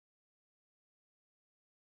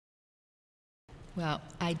Well,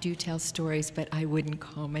 I do tell stories, but I wouldn't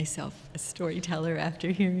call myself a storyteller after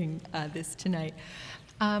hearing this tonight.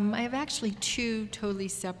 I have actually two totally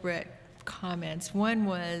separate comments. One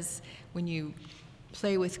was when you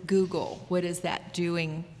play with Google, what is that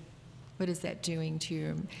doing? What is that doing to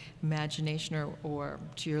your imagination or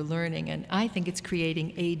to your learning? And I think it's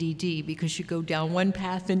creating ADD because you go down one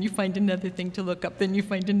path and you find another thing to look up, then you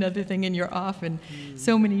find another thing and you're off in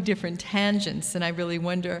so many different tangents. And I really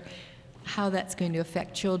wonder how that's going to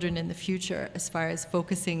affect children in the future as far as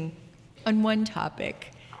focusing on one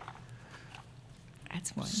topic.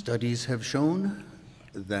 That's one. Studies have shown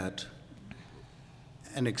that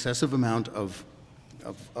an excessive amount of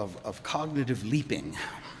cognitive leaping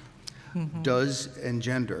does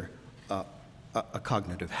engender a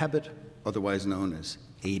cognitive habit, otherwise known as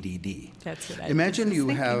ADD. That's what I Imagine was you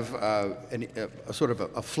thinking. have a sort of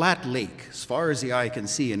a flat lake as far as the eye can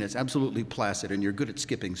see, and it's absolutely placid, and you're good at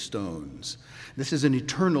skipping stones. This is an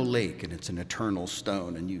eternal lake, and it's an eternal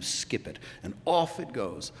stone, and you skip it, and off it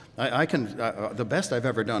goes. The best I've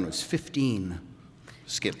ever done was 15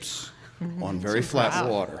 skips on very flat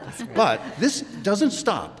water. But this doesn't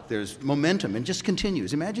stop. There's momentum and just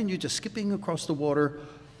continues. Imagine you just skipping across the water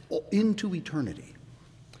into eternity.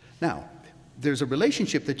 Now, there's a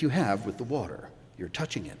relationship that you have with the water. You're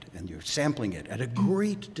touching it and you're sampling it at a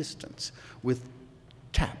great distance with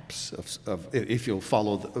taps of if you'll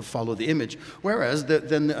follow the image. Whereas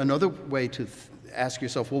then another way to ask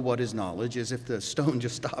yourself, well, what is knowledge? Is if the stone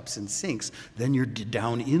just stops and sinks, then you're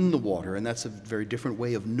down in the water, and that's a very different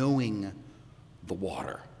way of knowing the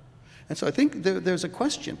water. And so I think there's a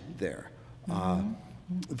question there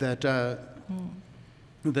that I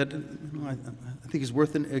think is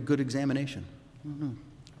worth a good examination.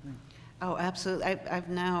 Oh, absolutely. I've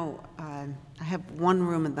now, I have one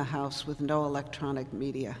room in the house with no electronic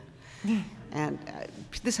media. And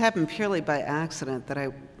this happened purely by accident, that I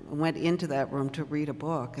went into that room to read a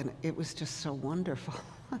book, and it was just so wonderful.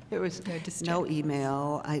 There was no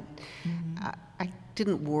email. I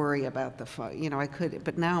didn't worry about the phone. You know, I could,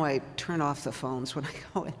 but now I turn off the phones when I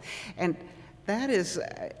go in. And that is,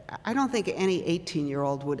 I don't think any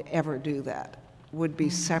 18-year-old would ever do that, would be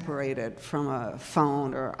separated from a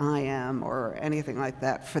phone or IM or anything like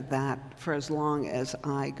that for as long as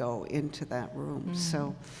I go into that room.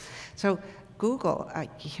 So Google,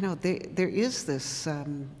 you know, there is this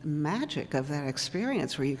magic of that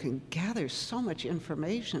experience where you can gather so much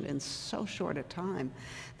information in so short a time.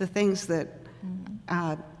 The things that,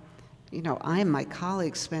 you know, I and my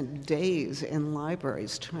colleagues spent days in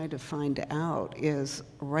libraries trying to find out is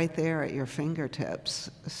right there at your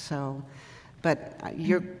fingertips. So, but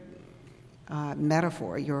your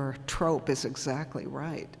metaphor, your trope is exactly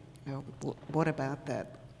right. You know, what about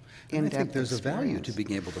that? And I think there's a value to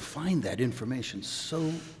being able to find that information so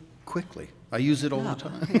quickly. I use it all the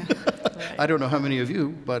time. Right. I don't know how many of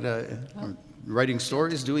you, but writing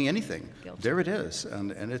stories, doing anything, Guilty. there it is,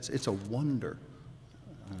 and it's a wonder.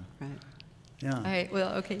 Right. Yeah. All right,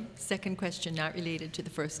 well, okay, second question, not related to the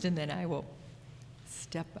first, and then I will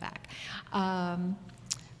step back.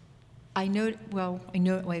 I know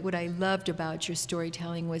what I loved about your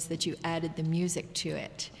storytelling was that you added the music to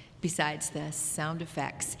it, besides the sound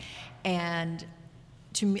effects. And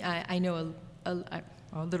to me, I know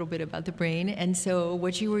a little bit about the brain, and so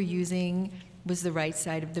what you were using was the right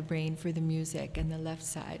side of the brain for the music and the left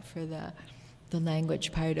side for the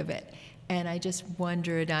language part of it. And I just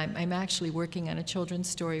wondered, I'm actually working on a children's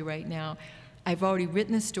story right now. I've already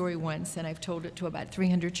written the story once, and I've told it to about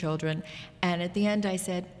 300 children. And at the end, I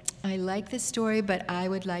said, I like this story, but I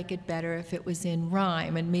would like it better if it was in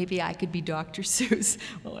rhyme, and maybe I could be Dr. Seuss.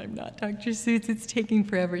 Well, I'm not Dr. Seuss. It's taking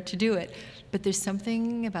forever to do it. But there's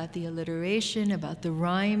something about the alliteration, about the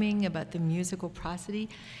rhyming, about the musical prosody.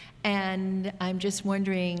 And I'm just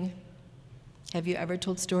wondering, have you ever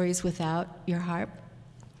told stories without your harp?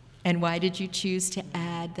 And why did you choose to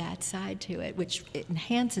add that side to it, which it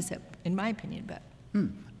enhances it, in my opinion, but...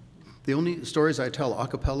 The only stories I tell a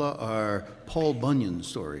cappella are Paul Bunyan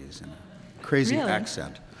stories in a crazy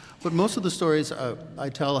accent. But most of the stories I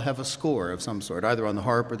tell have a score of some sort, either on the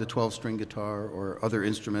harp or the 12-string guitar or other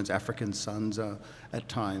instruments, African sanza at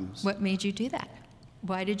times. What made you do that?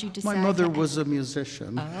 Why did you decide? My mother was a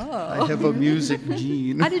musician. Oh. I have a music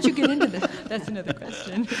gene. How did you get into this? That's another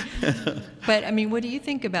question. But, I mean, what do you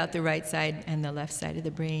think about the right side and the left side of the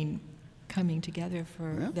brain coming together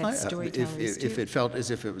for that storytellers if it felt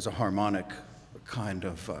as if it was a harmonic kind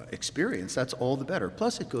of experience, that's all the better.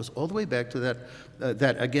 Plus, it goes all the way back to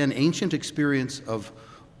that again, ancient experience of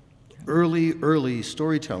early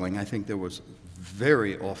storytelling. I think there was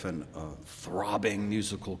very often a throbbing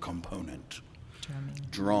musical component.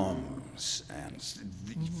 drums and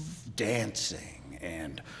dancing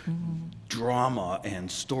and drama and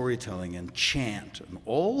storytelling and chant and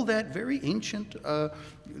all that very ancient,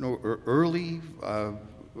 early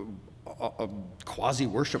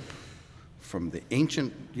quasi-worship from the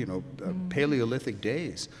ancient, Paleolithic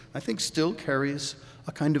days, I think still carries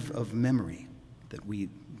a kind of memory that we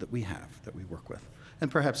have, that we work with.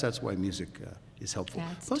 And perhaps that's why music is helpful.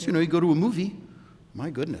 That's Plus, true. you go to a movie, my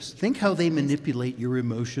goodness, think how they manipulate your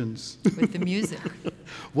emotions. With the music.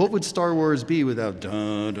 What would Star Wars be without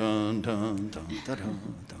dun dun dun dun dun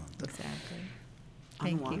dun dun? Exactly.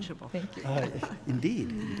 Thank you. Unwatchable. Thank you.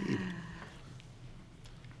 Indeed.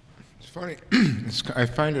 It's funny. I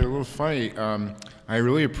find it a little funny. I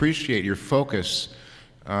really appreciate your focus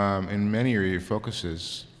in many of your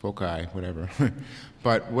foci, whatever.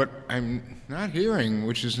 But what I'm not hearing,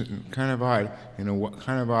 which is kind of odd, in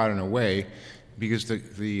a way, because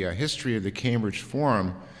the history of the Cambridge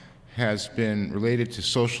Forum has been related to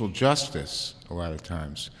social justice a lot of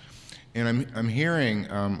times. And I'm hearing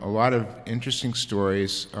a lot of interesting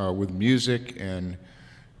stories with music and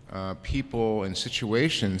people and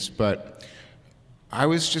situations, but I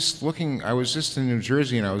was just in New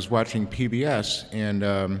Jersey and I was watching PBS,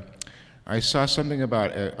 and I saw something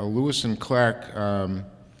about a Lewis and Clark,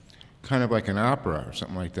 kind of like an opera or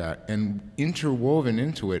something like that, and interwoven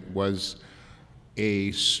into it was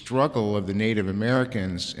a struggle of the Native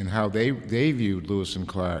Americans and how they viewed Lewis and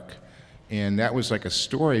Clark. And that was like a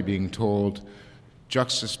story being told,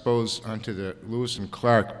 juxtaposed onto the Lewis and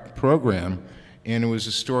Clark program, and it was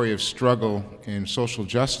a story of struggle and social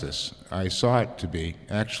justice. I saw it to be,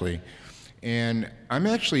 actually. And I'm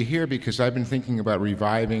actually here because I've been thinking about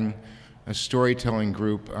reviving a storytelling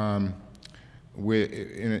group in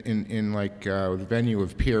the venue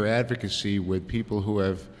of peer advocacy with people who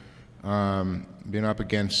have been up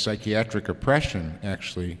against psychiatric oppression,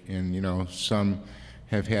 actually, and some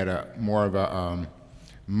have had more of a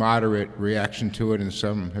moderate reaction to it, and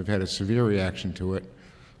some have had a severe reaction to it,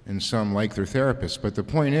 and some like their therapist. But the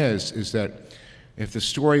point is that if the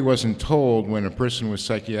story wasn't told when a person was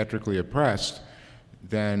psychiatrically oppressed,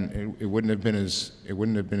 then it wouldn't have been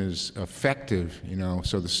as effective,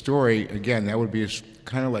 So the story, again, that would be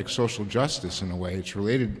kind of like social justice in a way. It's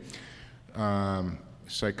related.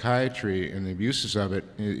 Psychiatry and the abuses of it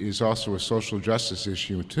is also a social justice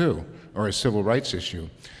issue too, or a civil rights issue.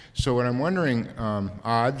 So what I'm wondering,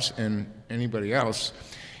 Odds and anybody else,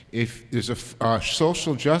 if there's a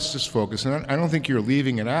social justice focus, and I don't think you're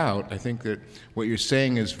leaving it out. I think that what you're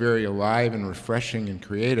saying is very alive and refreshing and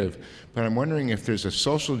creative, but I'm wondering if there's a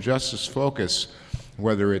social justice focus,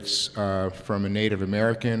 whether it's from a Native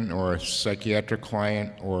American or a psychiatric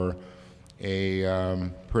client or a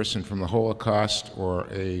person from the Holocaust or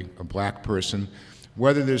a black person,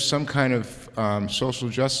 whether there's some kind of social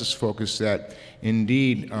justice focus that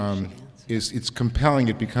indeed it's compelling,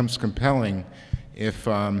 it becomes compelling if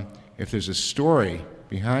there's a story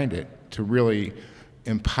behind it to really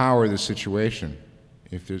empower the situation.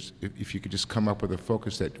 If you could just come up with a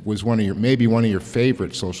focus that was maybe one of your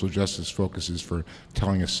favorite social justice focuses for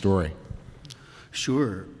telling a story.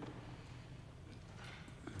 Sure.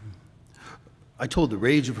 I told The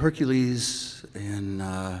Rage of Hercules in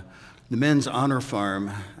the Men's Honor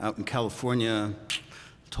Farm out in California,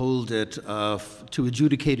 told it to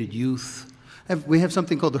adjudicated youth. We have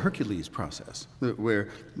something called the Hercules process, where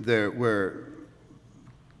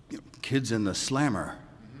kids in the slammer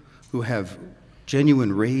who have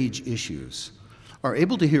genuine rage issues are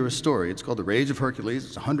able to hear a story. It's called The Rage of Hercules.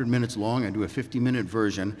 It's 100 minutes long. I do a 50-minute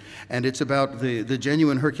version. And it's about the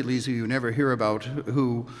genuine Hercules who you never hear about,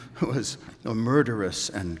 who was a murderous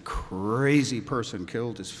and crazy person,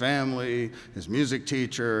 killed his family, his music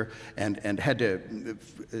teacher, and had to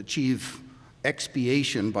achieve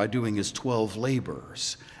expiation by doing his 12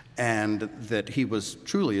 labors. And that he was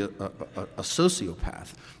truly a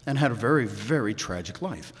sociopath and had a very, very tragic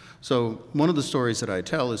life. So one of the stories that I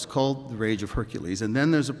tell is called The Rage of Hercules, and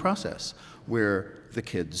then there's a process where the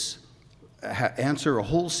kids answer a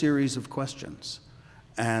whole series of questions.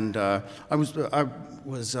 And I was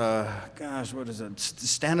what is it,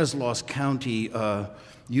 Stanislaus County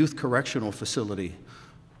Youth Correctional Facility.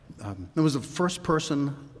 I was the first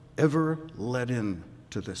person ever let in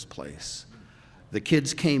to this place. The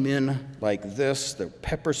kids came in like this, the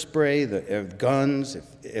pepper spray, the guns.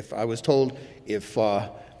 If I was told,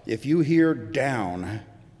 if you hear down,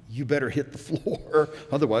 you better hit the floor,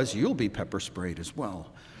 otherwise you'll be pepper sprayed as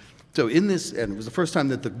well. So in this, and it was the first time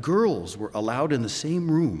that the girls were allowed in the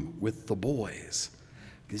same room with the boys.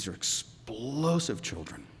 These are explosive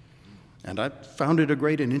children. And I found it a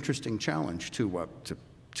great and interesting challenge to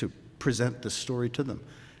present the story to them.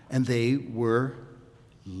 And they were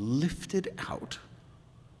lifted out,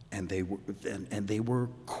 and they were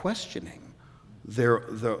questioning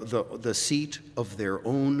the seat of their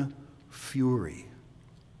own fury.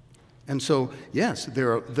 And so, yes,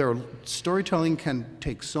 their storytelling can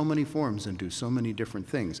take so many forms and do so many different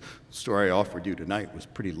things. The story I offered you tonight was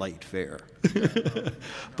pretty light fare.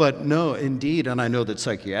 But no, indeed, and I know that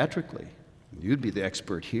psychiatrically, you'd be the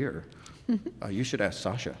expert here. You should ask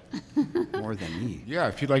Sasha more than me. Yeah,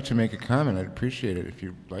 if you'd like to make a comment, I'd appreciate it if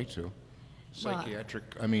you'd like to. Psychiatric,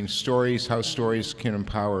 I mean, stories, how stories can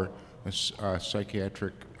empower a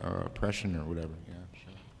psychiatric oppression or whatever. Yeah,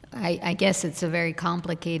 sure. I guess it's a very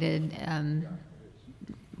complicated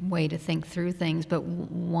way to think through things, but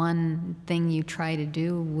one thing you try to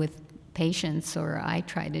do with patients, or I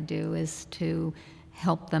try to do, is to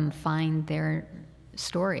help them find their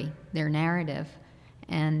story, their narrative,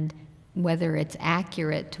 and whether it's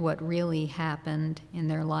accurate to what really happened in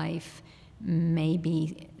their life may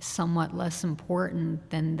be somewhat less important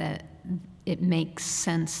than that it makes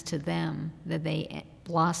sense to them, that they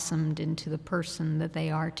blossomed into the person that they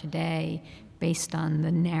are today based on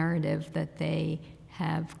the narrative that they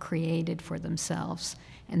have created for themselves.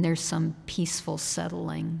 And there's some peaceful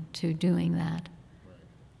settling to doing that.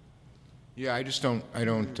 Yeah, I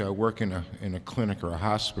don't work in a clinic or a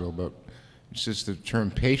hospital, but it's just the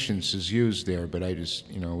term patients is used there, but I just,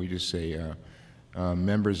 we just say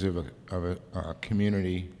members of a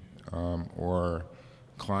community or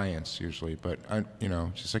clients usually. But,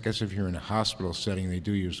 just I guess if you're in a hospital setting, they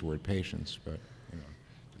do use the word patients, but,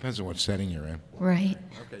 depends on what setting you're in. Right.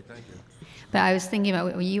 Okay, thank you. But I was thinking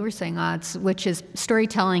about what you were saying, Otz, which is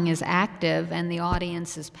storytelling is active and the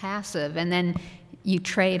audience is passive, and then you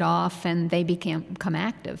trade off and they become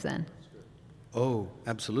active then. Oh,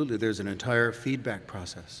 absolutely. There's an entire feedback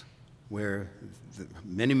process where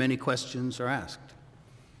many, many questions are asked.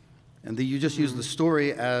 And you just use the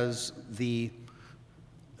story as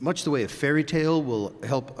much the way a fairy tale will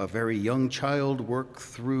help a very young child work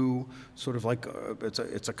through sort of like,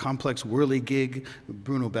 it's a complex whirligig.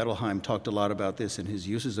 Bruno Bettelheim talked a lot about this in his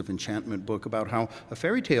Uses of Enchantment book, about how a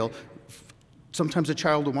fairy tale, sometimes a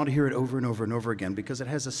child will want to hear it over and over and over again because it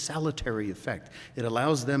has a salutary effect. It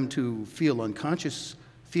allows them to feel unconscious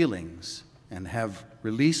feelings and have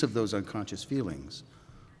release of those unconscious feelings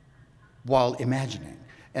while imagining.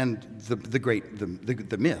 And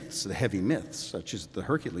the myths, the heavy myths, such as the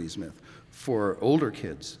Hercules myth, for older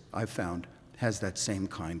kids, I've found, has that same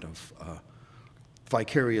kind of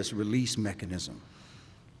vicarious release mechanism.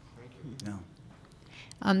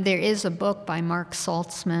 Yeah. There is a book by Mark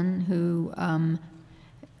Saltzman who,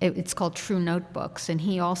 it's called True Notebooks, and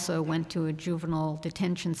he also went to a juvenile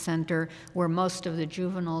detention center where most of the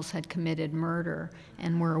juveniles had committed murder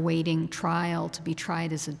and were awaiting trial to be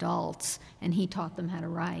tried as adults, and he taught them how to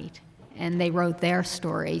write. And they wrote their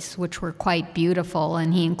stories, which were quite beautiful,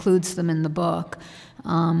 and he includes them in the book.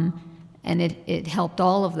 And it helped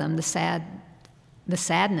all of them. The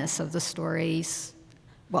sadness of the stories,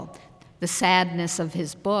 well, the sadness of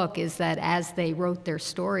his book is that as they wrote their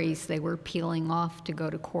stories, they were peeling off to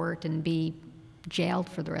go to court and be jailed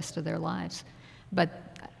for the rest of their lives.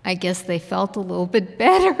 But I guess they felt a little bit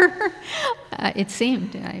better. It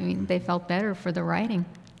seemed. I mean, they felt better for the writing.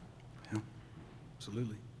 Yeah,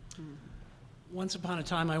 absolutely. Once upon a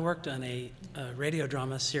time, I worked on a radio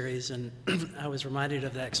drama series, and I was reminded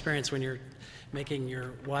of that experience when you're making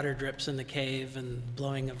your water drips in the cave and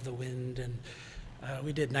blowing of the wind. And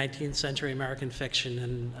we did 19th century American fiction,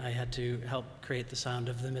 and I had to help create the sound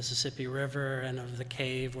of the Mississippi River and of the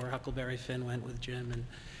cave where Huckleberry Finn went with Jim,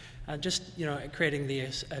 and just creating the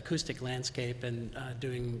acoustic landscape and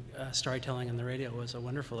doing storytelling on the radio was a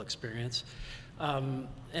wonderful experience.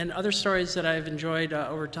 And other stories that I've enjoyed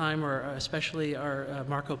over time are especially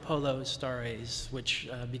Marco Polo stories, which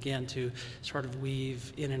began to sort of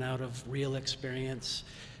weave in and out of real experience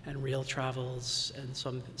and real travels and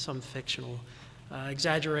some fictional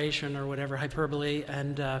exaggeration or whatever, hyperbole.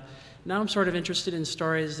 And now I'm sort of interested in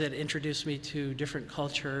stories that introduce me to different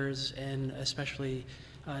cultures and especially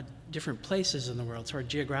different places in the world, sort of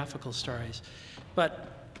geographical stories. But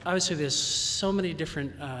obviously there's so many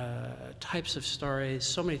different types of stories,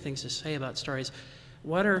 so many things to say about stories.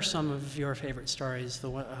 What are some of your favorite stories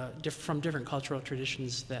from different cultural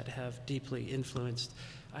traditions that have deeply influenced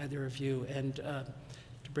either of you? And to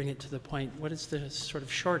bring it to the point, what is the sort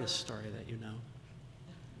of shortest story that you know?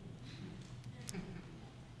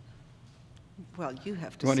 Well, you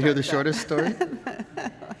have to. You want to hear the shortest story?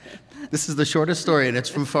 This is the shortest story, and it's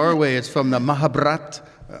from far away. It's from the Mahabharata,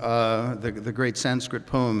 the great Sanskrit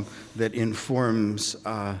poem that informs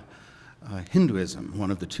Hinduism,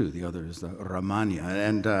 one of the two. The other is the Ramanya.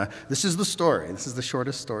 And this is the story. This is the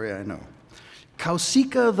shortest story I know.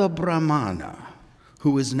 Kausika the Brahmana,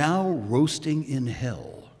 who is now roasting in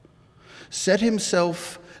hell, set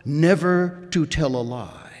himself never to tell a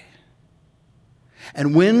lie.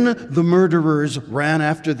 And when the murderers ran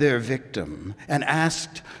after their victim and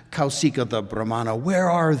asked Kausika the Brahmana, "Where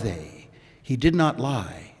are they?" he did not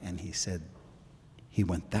lie, and he said, "He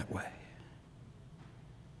went that way."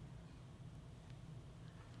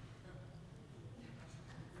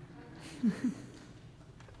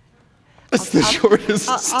 That's the shortest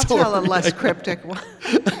I'll story. tell a less cryptic one.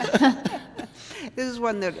 This is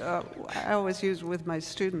one that I always use with my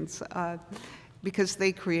students because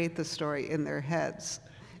they create the story in their heads.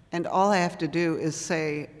 And all I have to do is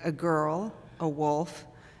say a girl, a wolf,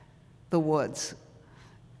 the woods,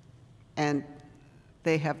 and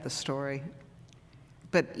they have the story.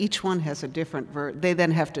 But each one has a different they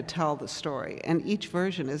then have to tell the story, and each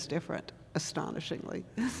version is different, astonishingly.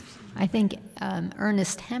 I think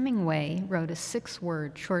Ernest Hemingway wrote a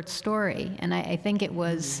 6-word short story, and I think it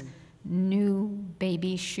was "New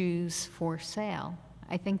baby shoes for sale."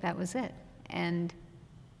 I think that was it. And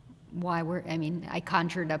I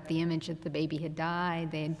conjured up the image that the baby had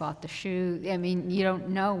died, they had bought the shoe. I mean, you don't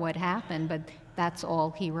know what happened, but that's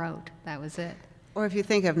all he wrote. That was it. Or if you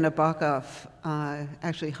think of Nabokov,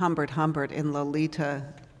 actually Humbert in Lolita,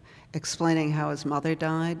 explaining how his mother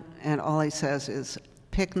died, and all he says is,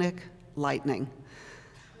 "Picnic, lightning."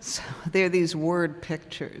 So there are these word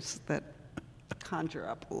pictures that conjure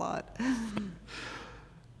up a lot. I have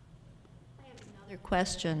another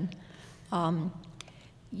question.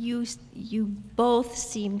 You both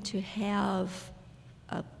seem to have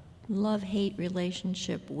a love-hate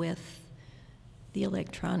relationship with the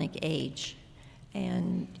electronic age,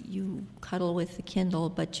 and you cuddle with the Kindle,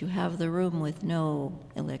 but you have the room with no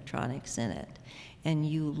electronics in it, and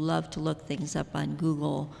you love to look things up on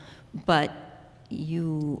Google, but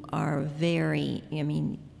you are very,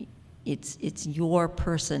 it's your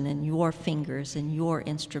person and your fingers and your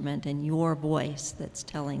instrument and your voice that's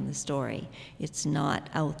telling the story. It's not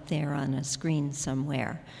out there on a screen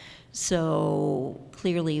somewhere. So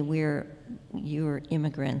clearly you're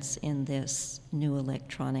immigrants in this new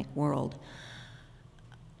electronic world.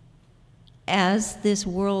 As this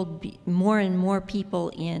world, more and more people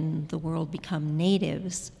in the world become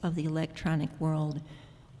natives of the electronic world,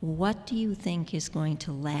 what do you think is going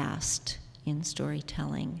to last in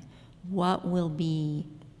storytelling? What will be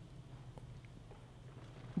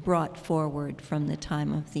brought forward from the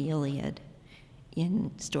time of the Iliad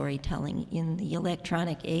in storytelling in the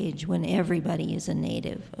electronic age when everybody is a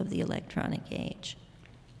native of the electronic age?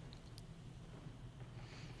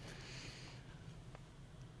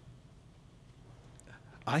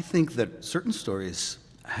 I think that certain stories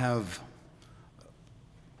have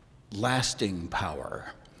lasting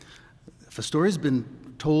power. If a story's been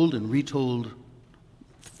told and retold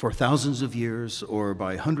for thousands of years or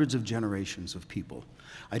by hundreds of generations of people,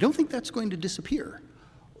 I don't think that's going to disappear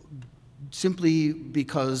simply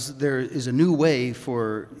because there is a new way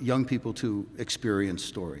for young people to experience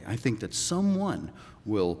story. I think that someone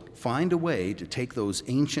will find a way to take those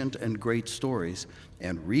ancient and great stories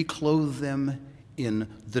and reclothe them in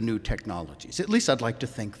the new technologies. At least I'd like to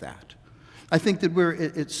think that. I think that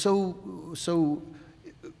it's so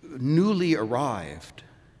newly arrived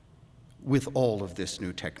with all of this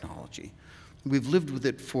new technology. We've lived with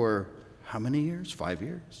it for how many years? 5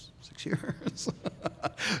 years? 6 years?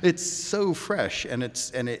 It's so fresh, and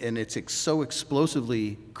it's so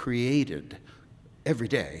explosively created every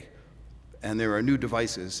day. And there are new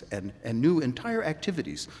devices and new entire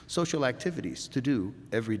activities, social activities to do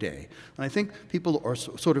every day. And I think people are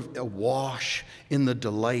sort of awash in the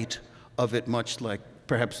delight of it, much like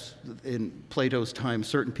perhaps in Plato's time,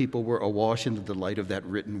 certain people were awash in the delight of that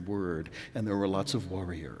written word, and there were lots of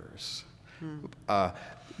warriors.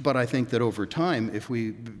 But I think that over time, if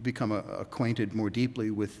we become acquainted more deeply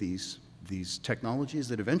with these technologies,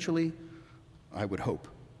 that eventually, I would hope,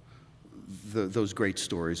 those great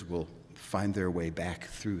stories will find their way back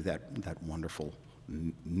through that wonderful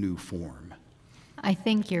new form. I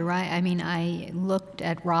think you're right. I mean, I looked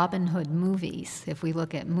at Robin Hood movies, if we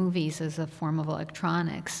look at movies as a form of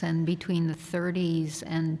electronics, and between the 30s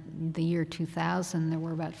and the year 2000, there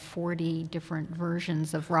were about 40 different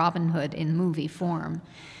versions of Robin Hood in movie form.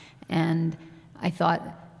 And I thought,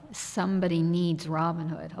 somebody needs Robin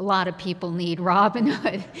Hood. A lot of people need Robin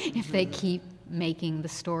Hood if they keep making the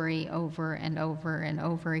story over and over and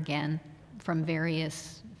over again from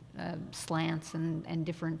various slants and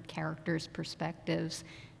different characters' perspectives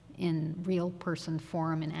in real person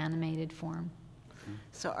form and animated form.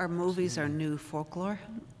 So our movies are new folklore?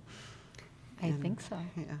 I think so.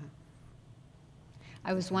 Yeah.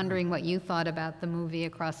 I was wondering what you thought about the movie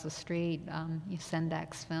across the street,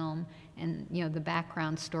 Sendak's film, and the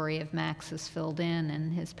background story of Max is filled in,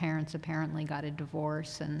 and his parents apparently got a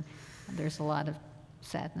divorce, and there's a lot of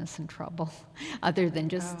sadness and trouble, other than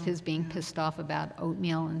just his being pissed off about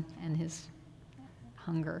oatmeal and his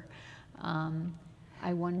hunger.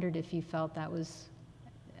 I wondered if you felt that was,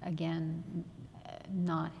 again,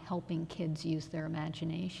 not helping kids use their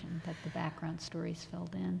imagination, that the background stories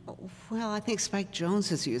filled in. Well, I think Spike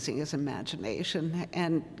Jonze is using his imagination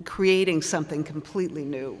and creating something completely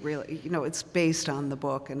new, really. It's based on the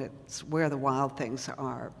book, and it's Where the Wild Things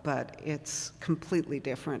Are, but it's completely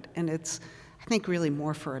different. And it's, I think, really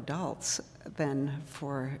more for adults than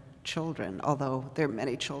for children, although there are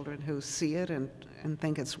many children who see it and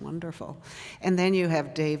think it's wonderful. And then you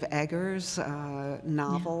have Dave Eggers'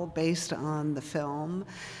 novel based on the film.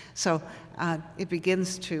 So it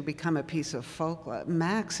begins to become a piece of folklore.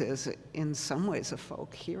 Max is, in some ways, a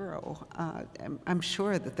folk hero. I'm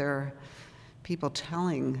sure that there are people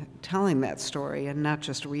telling that story and not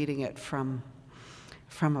just reading it from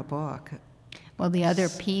a book. Well, the other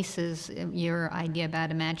piece is your idea about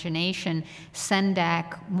imagination.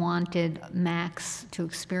 Sendak wanted Max to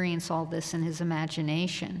experience all this in his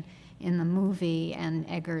imagination. In the movie and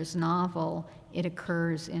Eggers' novel, it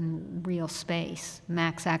occurs in real space.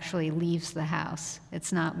 Max actually leaves the house.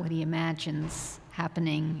 It's not what he imagines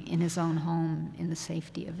happening in his own home in the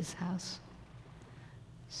safety of his house.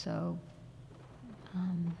 So,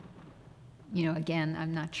 again,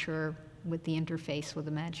 I'm not sure with the interface with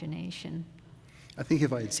imagination. I think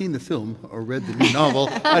if I had seen the film or read the new novel,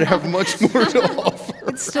 I'd have much more to offer.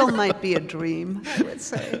 It still might be a dream, I would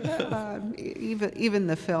say. Even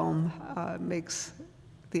the film makes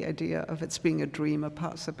the idea of its being a dream a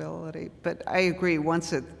possibility. But I agree,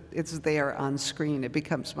 once it's there on screen, it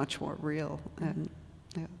becomes much more real. And,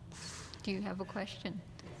 yeah. Do you have a question?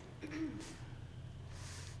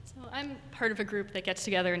 So I'm part of a group that gets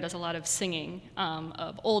together and does a lot of singing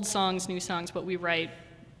of old songs, new songs, what we write,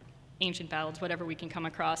 ancient ballads, whatever we can come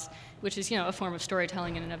across, which is, a form of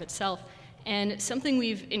storytelling in and of itself. And something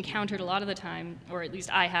we've encountered a lot of the time, or at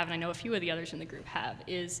least I have, and I know a few of the others in the group have,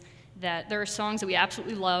 is that there are songs that we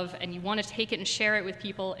absolutely love, and you want to take it and share it with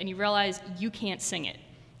people, and you realize you can't sing it.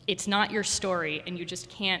 It's not your story, and you just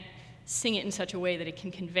can't sing it in such a way that it can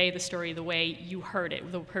convey the story the way you heard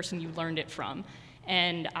it, the person you learned it from.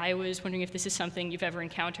 And I was wondering if this is something you've ever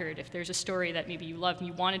encountered, if there's a story that maybe you loved and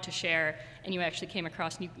you wanted to share, and you actually came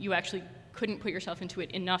across and you actually couldn't put yourself into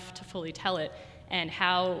it enough to fully tell it, and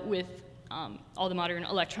how with all the modern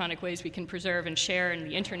electronic ways we can preserve and share and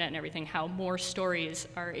the internet and everything, how more stories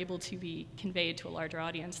are able to be conveyed to a larger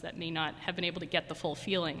audience that may not have been able to get the full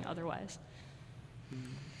feeling otherwise.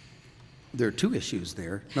 There are two issues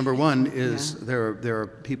there. Number one is there are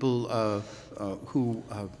people who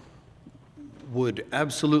would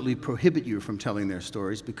absolutely prohibit you from telling their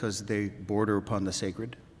stories because they border upon the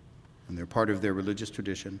sacred, and they're part of their religious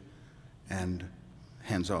tradition, and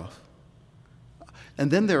hands off. And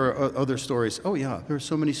then there are other stories. Oh yeah, there are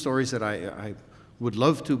so many stories that I would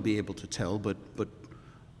love to be able to tell, but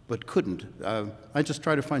couldn't. I just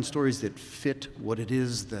try to find stories that fit what it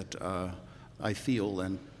is that I feel,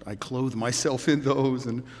 and I clothe myself in those,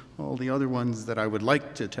 and all the other ones that I would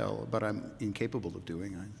like to tell, but I'm incapable of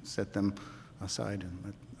doing. I set them aside and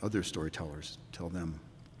let other storytellers tell them.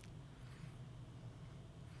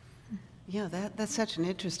 Yeah, that's such an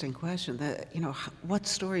interesting question. That, what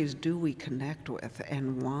stories do we connect with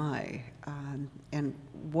and why? And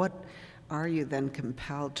what are you then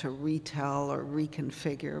compelled to retell or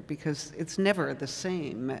reconfigure? Because it's never the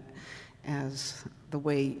same as the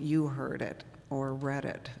way you heard it or read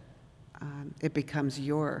it. It becomes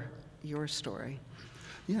your story.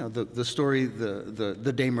 Yeah, the story,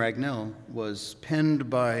 the Dame Ragnell, was penned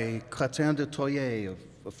by Chrétien de Troyes,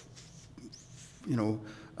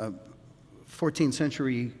 a 14th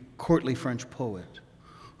century courtly French poet,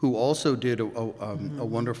 who also did a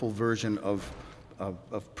wonderful version of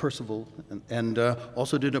Percival, and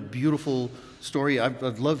also did a beautiful story.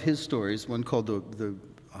 I've loved his stories. One called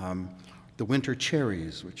the Winter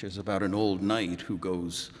Cherries, which is about an old knight who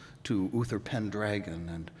goes to Uther Pendragon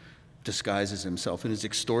and disguises himself and is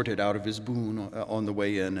extorted out of his boon on the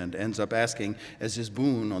way in, and ends up asking as his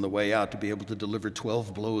boon on the way out to be able to deliver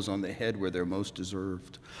 12 blows on the head where they're most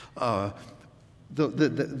deserved.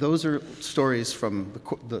 Those are stories from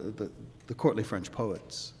the courtly French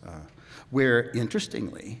poets, where,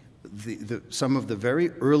 interestingly, some of the very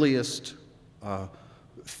earliest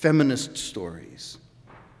feminist stories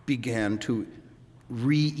began to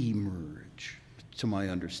re-emerge, to my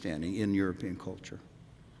understanding, in European culture.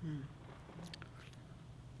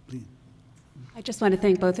 I just want to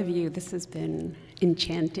thank both of you. This has been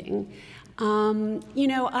enchanting. You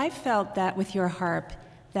know, I felt that with your harp,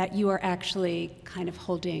 that you are actually kind of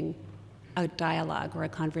holding a dialogue or a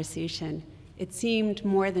conversation. It seemed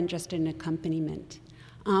more than just an accompaniment.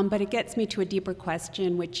 But it gets me to a deeper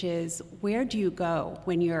question, which is, where do you go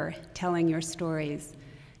when you're telling your stories?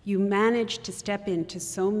 You manage to step into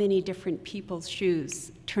so many different people's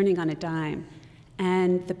shoes, turning on a dime.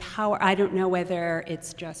 And the power, I don't know whether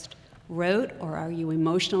it's just rote or are you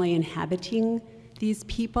emotionally inhabiting these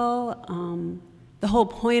people. The whole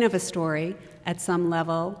point of a story, at some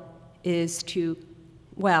level, is to,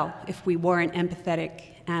 well, if we weren't empathetic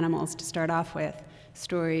animals to start off with,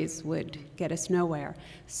 stories would get us nowhere.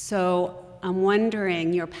 So I'm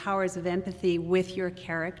wondering your powers of empathy with your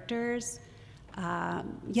characters.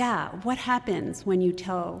 What happens when you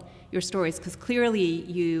tell your stories? Because clearly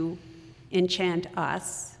you enchant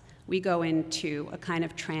us. We go into a kind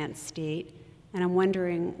of trance state, and I'm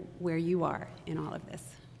wondering where you are in all of this.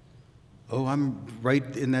 Oh, I'm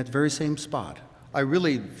right in that very same spot. I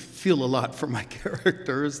really feel a lot for my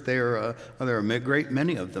characters. There are a great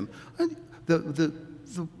many of them.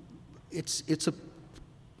 It's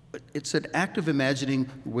an act of imagining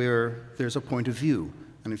where there's a point of view.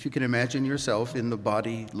 And if you can imagine yourself in the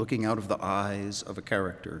body looking out of the eyes of a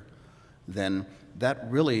character, then that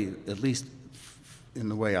really, at least in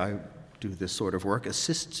the way I do this sort of work,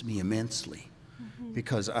 assists me immensely.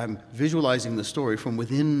 Because I'm visualizing the story from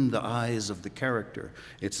within the eyes of the character.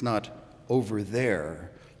 It's not over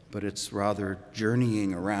there, but it's rather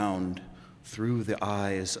journeying around through the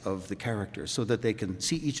eyes of the character so that they can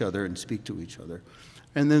see each other and speak to each other.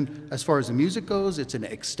 And then as far as the music goes, it's an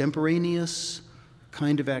extemporaneous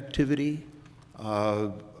kind of activity.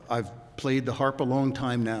 I've played the harp a long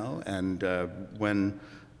time now, and when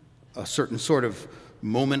a certain sort of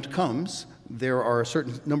moment comes, there are a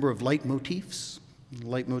certain number of leitmotifs.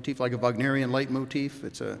 Leitmotif, like a Wagnerian leitmotif.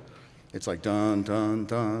 It's like dun dun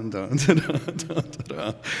dun dun dun dun dun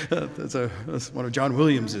dun. That's one of John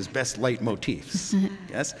Williams's best leitmotifs.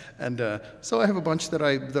 Yes, and so I have a bunch that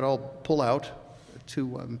I'll pull out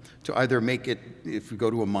to either make it, if we go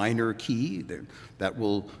to a minor key, that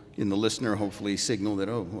will in the listener hopefully signal that,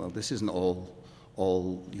 oh well, this isn't all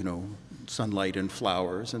sunlight and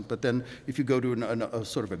flowers. But then if you go to a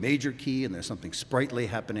sort of a major key and there's something sprightly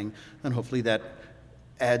happening, then hopefully that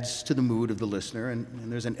adds to the mood of the listener, and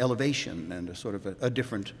there's an elevation and a sort of a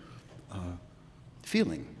different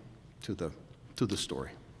feeling to the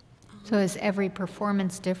story. So is every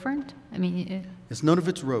performance different? I mean, None of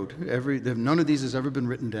it's rote. None of these has ever been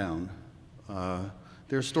written down.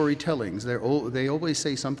 They're storytellings. They always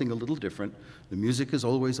say something a little different. The music is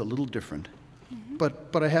always a little different.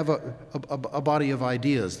 But I have a body of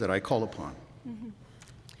ideas that I call upon.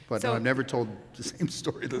 But So- I've never told the same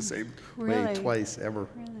story the same way Really? twice, ever.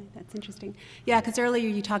 Really, that's interesting. Yeah, because earlier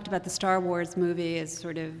you talked about the Star Wars movie as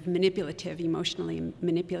sort of manipulative, emotionally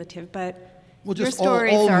manipulative, but Well, your just all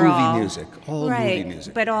stories movie are all music, all right, movie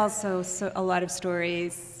music. but also a lot of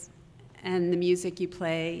stories and the music you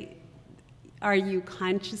play. Are you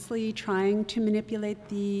consciously trying to manipulate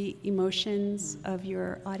the emotions of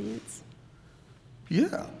your audience?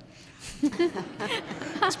 Yeah.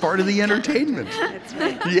 It's part of the entertainment. That's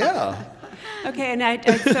right. Yeah. Okay, and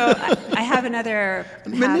I have another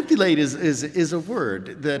Manipulate is a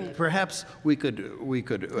word that perhaps we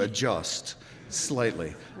could adjust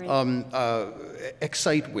slightly. Right.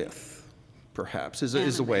 Excite with, perhaps,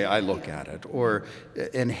 is the way I look at it, or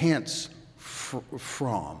enhance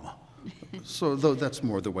from. So that's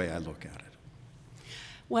more the way I look at it.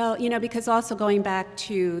 Well, because also going back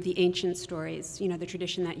to the ancient stories, the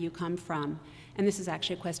tradition that you come from, and this is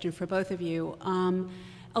actually a question for both of you.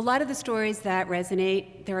 A lot of the stories that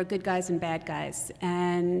resonate, there are good guys and bad guys,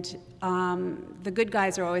 and the good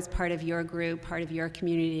guys are always part of your group, part of your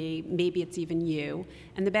community, maybe it's even you,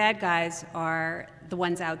 and the bad guys are the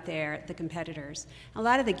ones out there, the competitors. A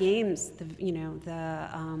lot of the games, the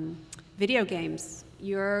video games,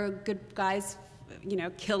 you're good guys,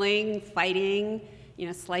 killing, fighting,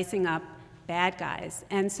 slicing up bad guys.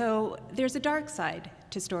 And so there's a dark side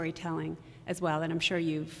to storytelling as well, and I'm sure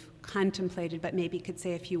you've contemplated, but maybe could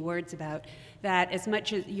say a few words about that. As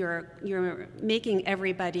much as you're making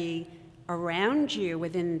everybody around you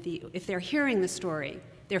if they're hearing the story,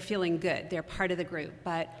 they're feeling good, they're part of the group,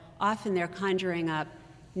 but often they're conjuring up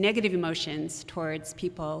negative emotions towards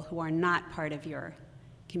people who are not part of your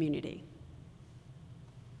community.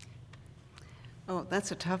 Oh,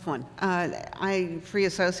 that's a tough one. I free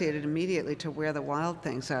associated immediately to Where the Wild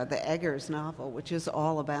Things Are, the Eggers novel, which is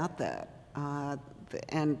all about that.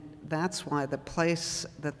 And that's why the place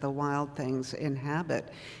that the wild things inhabit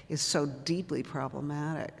is so deeply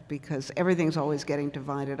problematic, because everything's always getting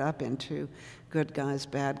divided up into good guys,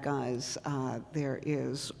 bad guys. There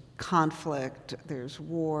is conflict, there's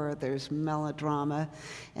war, there's melodrama.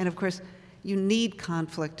 And of course, you need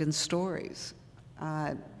conflict in stories.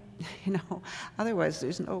 Otherwise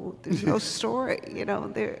there's no story.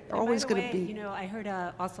 They're always going to be. I heard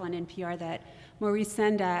also on NPR that Maurice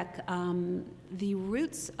Sendak, the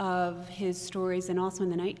roots of his stories, and also in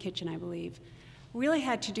The Night Kitchen, I believe, really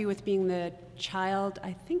had to do with being the child.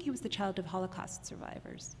 I think he was the child of Holocaust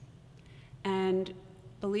survivors, and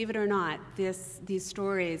believe it or not, these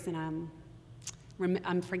stories, and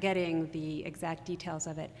I'm forgetting the exact details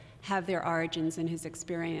of it, have their origins in his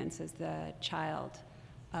experience as the child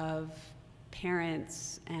of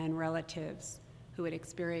parents and relatives who had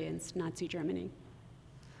experienced Nazi Germany.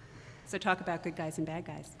 So talk about good guys and bad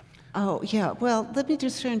guys. Oh, yeah. Well, let me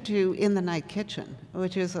just turn to In the Night Kitchen,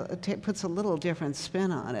 which is puts a little different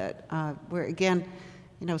spin on it, where, again,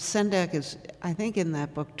 Sendak is, I think, in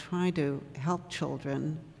that book, trying to help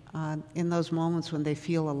children in those moments when they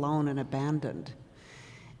feel alone and abandoned.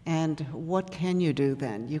 And what can you do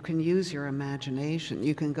then? You can use your imagination.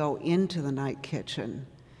 You can go into the night kitchen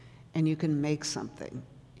and you can make something.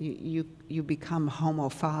 You become Homo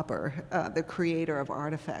Faber, the creator of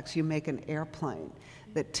artifacts. You make an airplane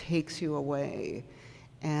that takes you away,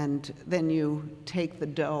 and then you take the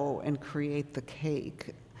dough and create the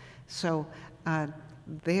cake. So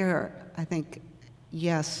there, I think,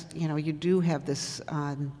 yes, you do have this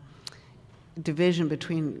division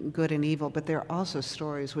between good and evil, but there are also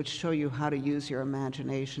stories which show you how to use your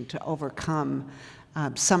imagination to overcome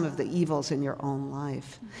some of the evils in your own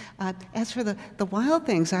life. As for the wild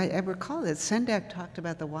things, I recall that Sendak talked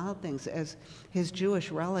about the wild things as his Jewish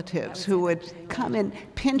relatives who would come and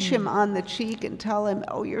pinch him on the cheek and tell him,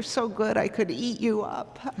 "Oh, you're so good, I could eat you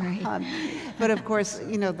up." Right. But of course,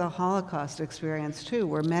 the Holocaust experience too,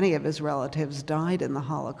 where many of his relatives died in the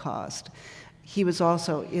Holocaust. He was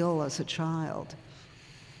also ill as a child.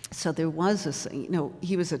 So there was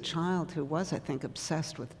he was a child who was, I think,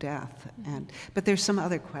 obsessed with death. But there's some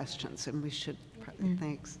other questions, and we should,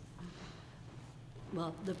 thanks.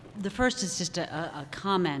 Well, the first is just a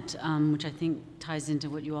comment, which I think ties into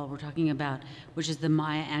what you all were talking about, which is the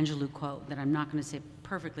Maya Angelou quote that I'm not going to say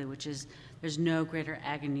perfectly, which is, "There's no greater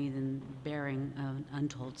agony than bearing an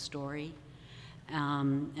untold story."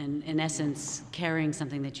 And in essence, carrying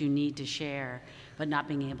something that you need to share, but not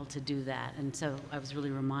being able to do that. And so I was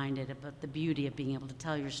really reminded about the beauty of being able to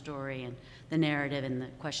tell your story and the narrative, and the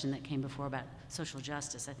question that came before about social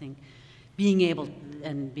justice. I think being able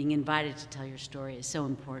and being invited to tell your story is so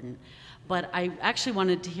important. But I actually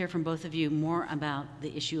wanted to hear from both of you more about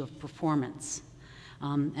the issue of performance.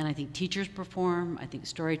 And I think teachers perform, I think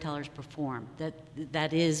storytellers perform.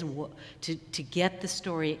 That is, to get the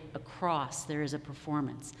story across, there is a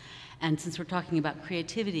performance. And since we're talking about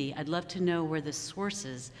creativity, I'd love to know where the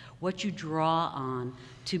sources, what you draw on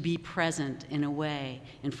to be present in a way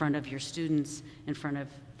in front of your students, in front of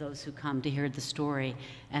those who come to hear the story.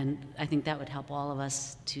 And I think that would help all of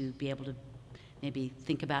us to be able to maybe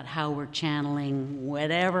think about how we're channeling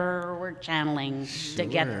whatever we're channeling to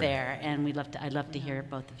get there. And I'd love to hear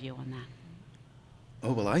both of you on that.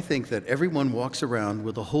 Oh, well, I think that everyone walks around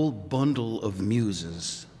with a whole bundle of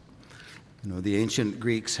muses. The ancient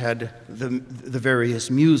Greeks had the various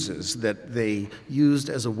muses that they used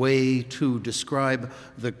as a way to describe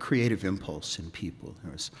the creative impulse in people.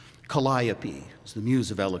 There was Calliope, was the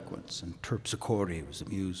muse of eloquence, and Terpsichore was the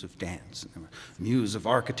muse of dance, and there were muse of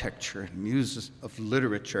architecture, and muses of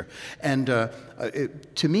literature. And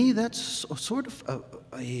to me, that's sort of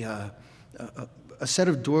a set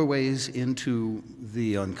of doorways into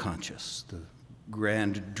the unconscious, the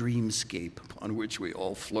grand dreamscape on which we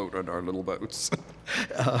all float on our little boats.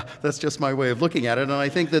 That's just my way of looking at it, and I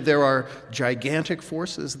think that there are gigantic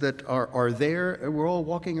forces that are there, and we're all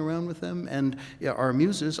walking around with them, and our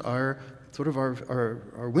muses are sort of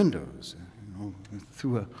our windows,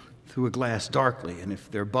 through a glass darkly, and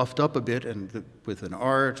if they're buffed up a bit and with an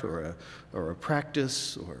art or a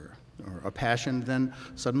practice or a passion, then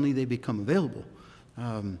suddenly they become available.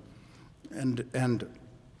 And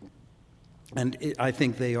I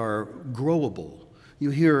think they are growable. You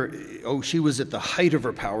hear, "Oh, she was at the height of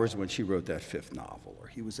her powers when she wrote that fifth novel," or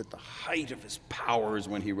 "He was at the height of his powers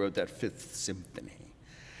when he wrote that fifth symphony."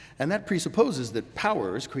 And that presupposes that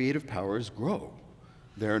powers, creative powers, grow.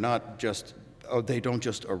 They're not just, they don't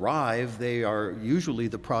just arrive, they are usually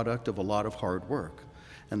the product of a lot of hard work.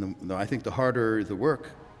 And I think the harder the work,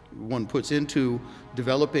 one puts into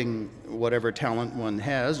developing whatever talent one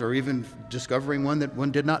has, or even discovering one that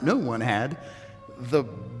one did not know one had, the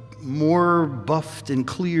more buffed and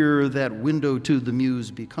clear that window to the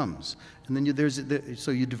muse becomes. And then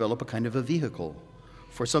so you develop a kind of a vehicle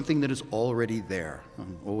for something that is already there.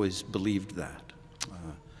 I've always believed that.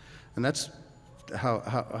 And that's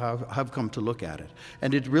how I've come to look at it.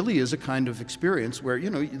 And it really is a kind of experience where,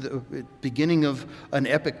 the beginning of an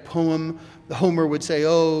epic poem, Homer would say,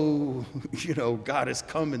 oh, God has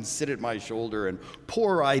come and sit at my shoulder and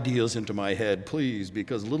pour ideas into my head, please,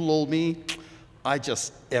 because little old me, I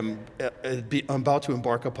just am about to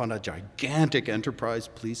embark upon a gigantic enterprise,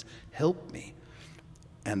 please help me.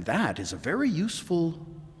 And that is a very useful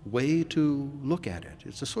way to look at it.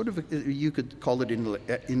 It's a sort of, you could call it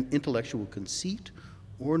intellectual conceit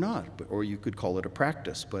or not, or you could call it a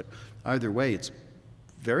practice, but either way, it's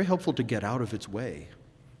very helpful to get out of its way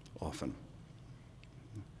often.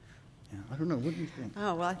 Yeah, I don't know, what do you think?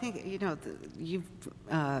 Oh, well, I think, you've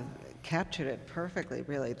captured it perfectly,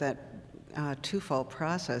 really, that twofold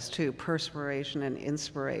process, too, perspiration and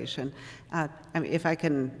inspiration. I mean, if I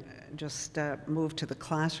can just move to the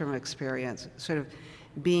classroom experience, sort of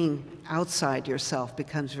being outside yourself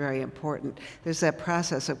becomes very important. There's that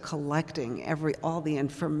process of collecting all the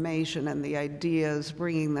information and the ideas,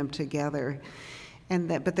 bringing them together,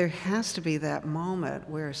 but there has to be that moment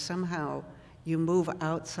where somehow you move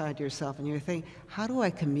outside yourself and you're thinking, how do I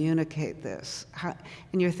communicate this?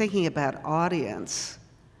 And you're thinking about audience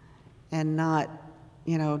and not,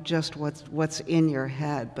 just what's in your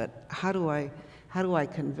head, but how do I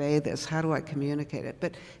convey this? How do I communicate it?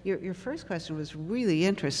 But your first question was really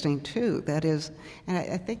interesting too. That is, and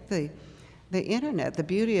I think the internet, the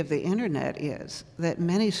beauty of the internet is that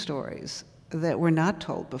many stories that were not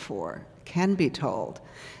told before can be told.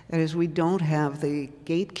 That is, we don't have the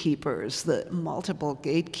gatekeepers, the multiple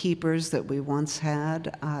gatekeepers that we once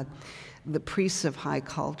had. The priests of high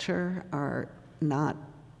culture are not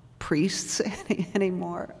priests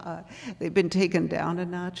anymore. They've been taken down a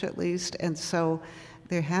notch at least, and so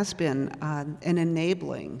there has been an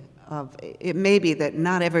enabling of, it may be that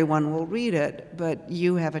not everyone will read it, but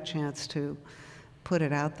you have a chance to put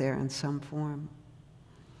it out there in some form.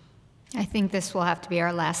 I think this will have to be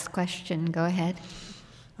our last question. Go ahead.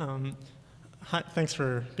 Hi, thanks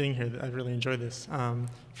for being here. I really enjoyed this.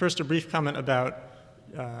 First, a brief comment about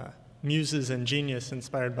muses and genius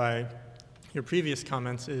inspired by your previous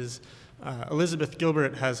comments is Elizabeth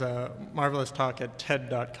Gilbert has a marvelous talk at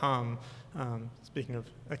TED.com, speaking of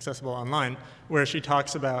accessible online, where she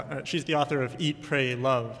talks about, she's the author of Eat, Pray,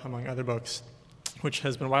 Love, among other books, which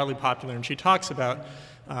has been wildly popular, and she talks about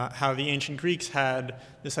how the ancient Greeks had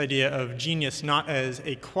this idea of genius not as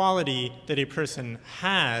a quality that a person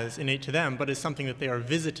has innate to them, but as something that they are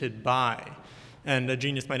visited by. And a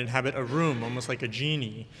genius might inhabit a room, almost like a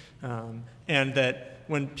genie, and that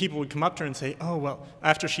when people would come up to her and say, oh, well,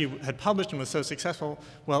 after she had published and was so successful,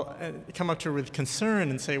 well, come up to her with concern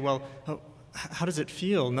and say, well, how does it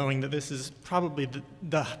feel knowing that this is probably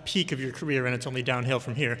the peak of your career and it's only downhill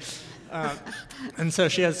from here? And so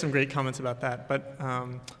she has some great comments about that. But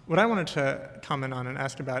what I wanted to comment on and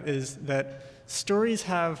ask about is that stories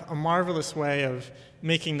have a marvelous way of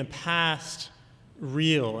making the past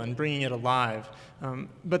real and bringing it alive,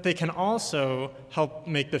 but they can also help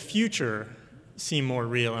make the future seem more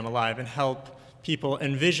real and alive and help people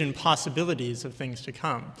envision possibilities of things to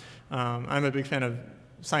come. I'm a big fan of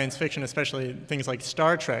science fiction, especially things like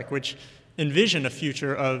Star Trek, which envision a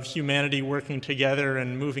future of humanity working together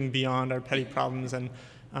and moving beyond our petty problems. And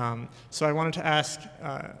so I wanted to ask,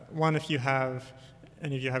 one, if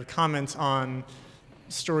any of you have comments on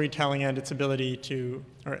storytelling and its ability to,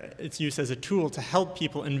 or its use as a tool to help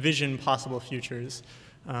people envision possible futures.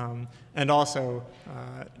 And also,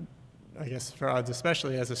 I guess for Odds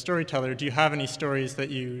especially, as a storyteller, do you have any stories that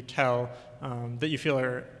you tell that you feel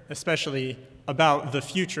are especially about the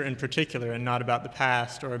future in particular and not about the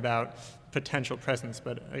past or about potential presents,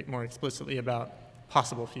 but more explicitly about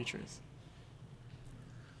possible futures?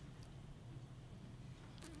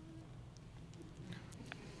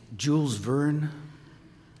 Jules Verne,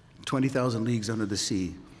 20,000 Leagues Under the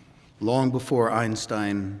Sea, long before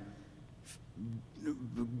Einstein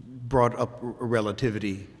brought up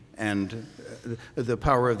relativity and the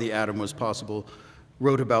power of the atom was possible,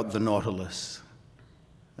 wrote about the Nautilus,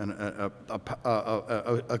 a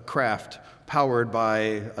craft powered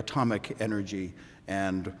by atomic energy.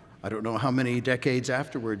 And I don't know how many decades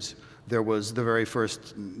afterwards, there was the very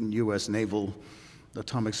first U.S. naval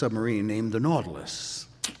atomic submarine named the Nautilus.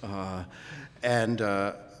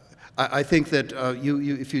 I think that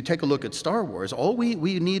if you take a look at Star Wars, all we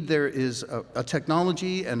need there is a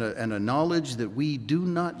technology and a knowledge that we do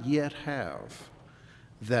not yet have,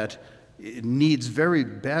 that it needs very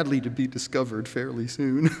badly to be discovered fairly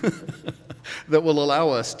soon, that will allow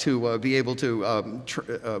us to be able to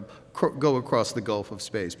go across the gulf of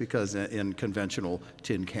space, because in conventional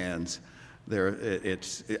tin cans,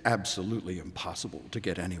 it's absolutely impossible to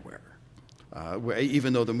get anywhere.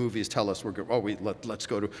 Even though the movies tell us let's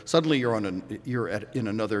go to, suddenly you're in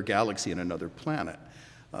another galaxy, in another planet.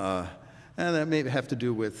 And that may have to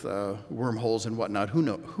do with wormholes and whatnot,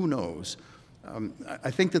 who knows?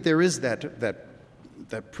 I think that there is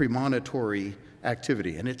that premonitory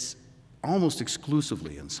activity, and it's almost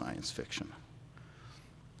exclusively in science fiction.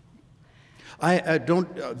 I don't,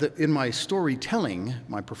 in my storytelling,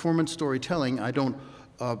 my performance storytelling, I don't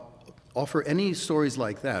offer any stories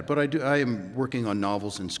like that, but I am working on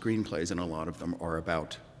novels and screenplays, and a lot of them are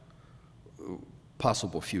about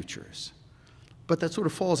possible futures. But that sort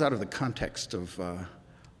of falls out of the context of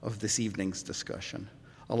this evening's discussion.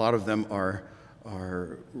 A lot of them are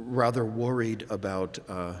rather worried about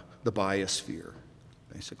the biosphere,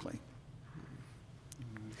 basically.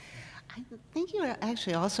 I think you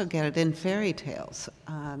actually also get it in fairy tales,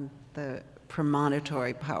 the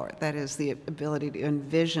premonitory power, that is the ability to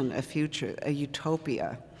envision a future, a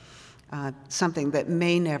utopia, something that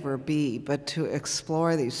may never be, but to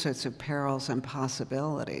explore these sorts of perils and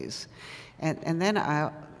possibilities. And then,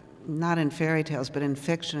 not in fairy tales, but in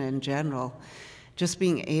fiction in general, just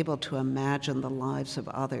being able to imagine the lives of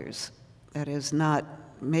others. That is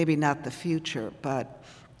maybe not the future, but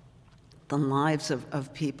the lives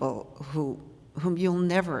of people whom you'll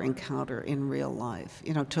never encounter in real life.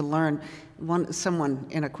 You know, to learn, someone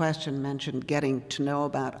in a question mentioned getting to know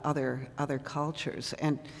about other cultures,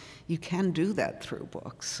 and you can do that through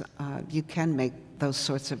books. You can make those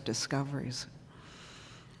sorts of discoveries.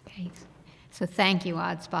 Okay. So thank you,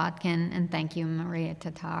 Odds Botkin, and thank you, Maria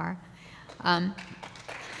Tatar. Thank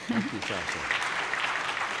you, Sasha.